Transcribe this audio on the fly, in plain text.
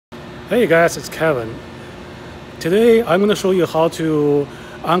Hey guys, it's Kevin. Today I'm going to show you how to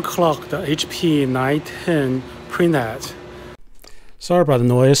unclog the HP 910 printhead. Sorry about the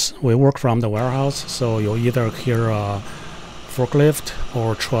noise. We work from the warehouse, so you'll either hear a forklift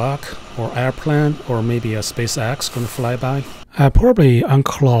or truck or airplane or maybe a SpaceX going to fly by. I probably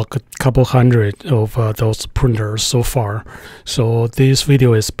unclogged a couple hundred of those printers so far. So this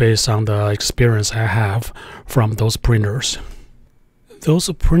video is based on the experience I have from those printers.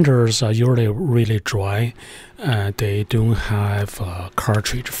 Those printers are usually really dry. They don't have a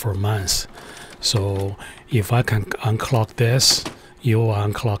cartridge for months. So if I can unclog this, you'll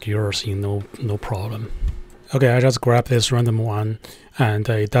unclog yours in no problem. Okay, I just grabbed this random one, and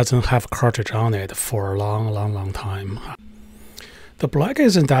it doesn't have cartridge on it for a long time. The black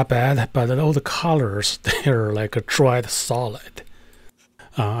isn't that bad, but all the colors, they're like a dried solid.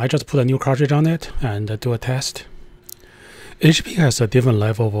 I just put a new cartridge on it and do a test. HP has a different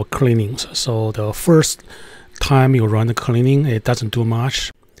level of cleanings, so the first time you run the cleaning, it doesn't do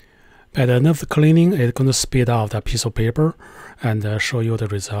much. At the end of the cleaning, it's going to spit out a piece of paper and show you the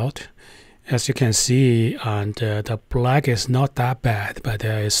result. As you can see, and the black is not that bad, but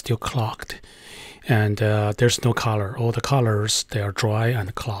it's still clogged. And there's no color. All the colors, they are dry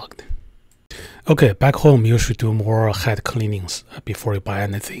and clogged. Okay, back home you should do more head cleanings before you buy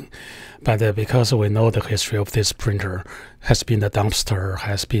anything. But because we know the history of this printer has been the dumpster,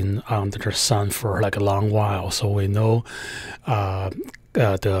 has been under the sun for like a long while, so we know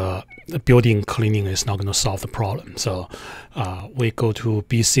the building cleaning is not going to solve the problem. So we go to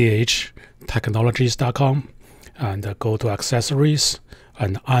bchtechnologies.com and go to accessories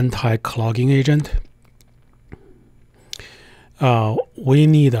and anti-clogging agent. We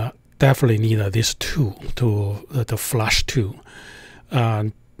definitely need this tool, the flash tool.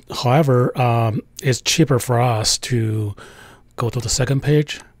 However, it's cheaper for us to go to the second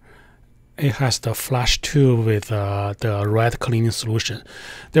page. It has the flash tool with the red cleaning solution.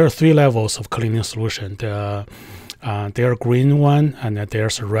 There are 3 levels of cleaning solution. There's a green one and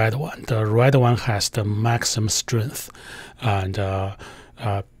there's a red one. The red one has the maximum strength. And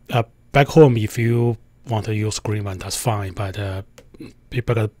back home, if you want to use green one, that's fine. But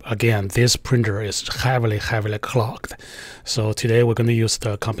again, this printer is heavily clogged. So today we're going to use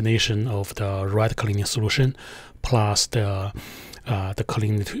the combination of the red cleaning solution plus the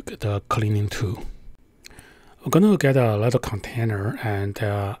cleaning tool. We're going to get a little container and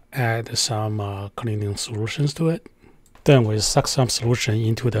add some cleaning solutions to it. Then we suck some solution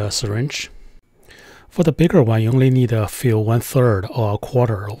into the syringe. For the bigger one, you only need to fill 1/3 or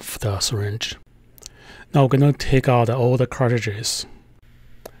 1/4 of the syringe. Now we're going to take out all the cartridges.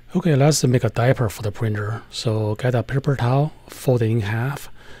 Okay, let's make a diaper for the printer. So get a paper towel, fold it in half,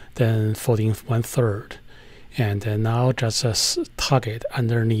 then fold in 1/3. And then now just tuck it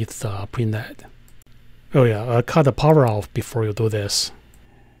underneath the printhead. Oh yeah, cut the power off before you do this.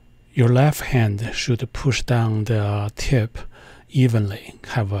 Your left hand should push down the tip evenly,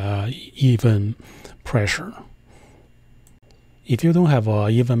 have an even pressure. If you don't have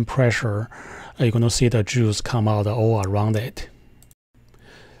an even pressure, you're going to see the juice come out all around it.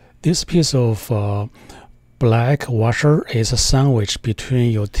 This piece of black washer is a sandwich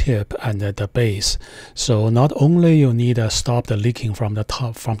between your tip and the base. So not only you need to stop the leaking from the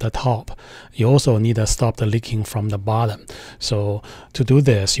top, you also need to stop the leaking from the bottom. So to do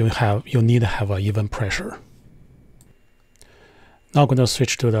this, you need to have an even pressure. Now I'm going to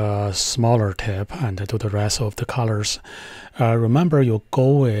switch to the smaller tip and do the rest of the colors. Remember, your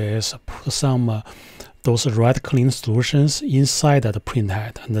goal is put some those red clean solutions inside the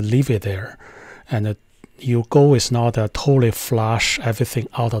printhead and leave it there. And your goal is not to totally flush everything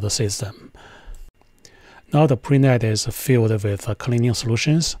out of the system. Now the printhead is filled with cleaning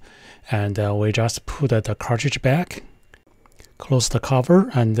solutions, and we just put the cartridge back, close the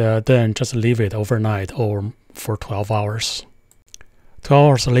cover, and then just leave it overnight or for 12 hours. 12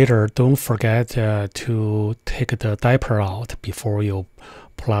 hours later, don't forget to take the diaper out before you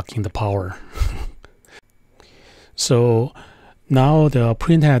plug in the power. So now the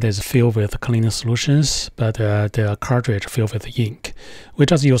printhead is filled with cleaning solutions, but the cartridge filled with ink. We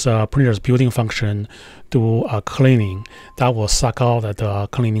just use a printer's built-in function to do a cleaning that will suck out the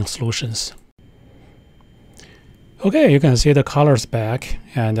cleaning solutions. Okay, you can see the colors back,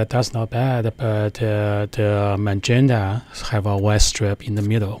 and that's not bad, but the magenta have a white strip in the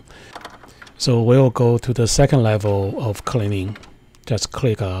middle. So we'll go to the second level of cleaning. Just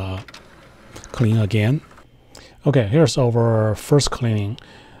click clean again. Okay, here's our first cleaning.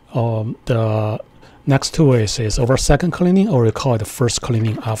 The next two ways is our second cleaning, or we call it the first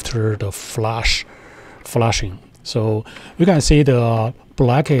cleaning after the flushing. So you can see the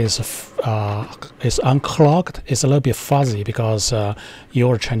black is unclogged, it's a little bit fuzzy because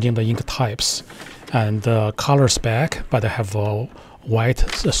you're changing the ink types. And the color's back, but I have a white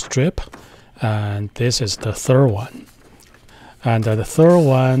strip. And this is the third one. And the third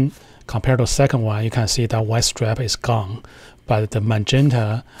one, compared to the second one, you can see that white strip is gone. But the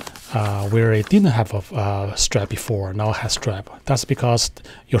magenta, where it didn't have a strap before, now has strap. That's because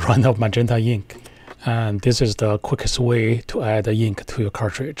you run out of magenta ink. And this is the quickest way to add the ink to your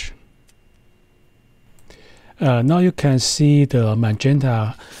cartridge. Now you can see the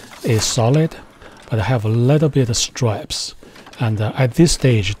magenta is solid, but I have a little bit of stripes. And at this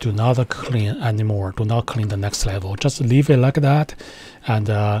stage, do not clean anymore. Do not clean the next level. Just leave it like that and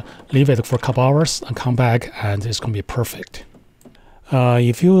leave it for a couple hours and come back and it's going to be perfect.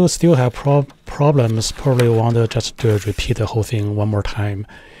 If you still have problems, probably want to just repeat the whole thing one more time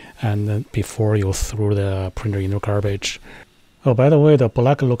and before you throw the printer in the garbage. Oh, by the way, the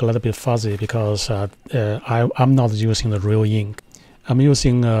black look a little bit fuzzy because I'm not using the real ink. I'm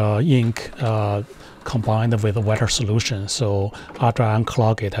using ink combined with a wetter solution, so after I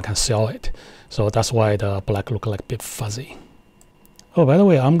unclog it, I can sell it. So that's why the black look like a bit fuzzy. Oh, by the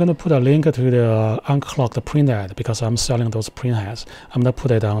way, I'm going to put a link to the unclogged printhead because I'm selling those printheads. I'm going to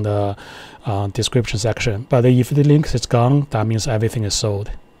put it on the description section. But if the link is gone, that means everything is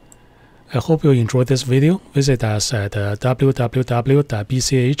sold. I hope you enjoyed this video. Visit us at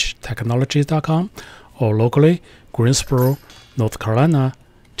www.bchtechnologies.com or locally, Greensboro, North Carolina.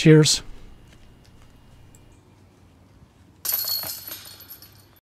 Cheers!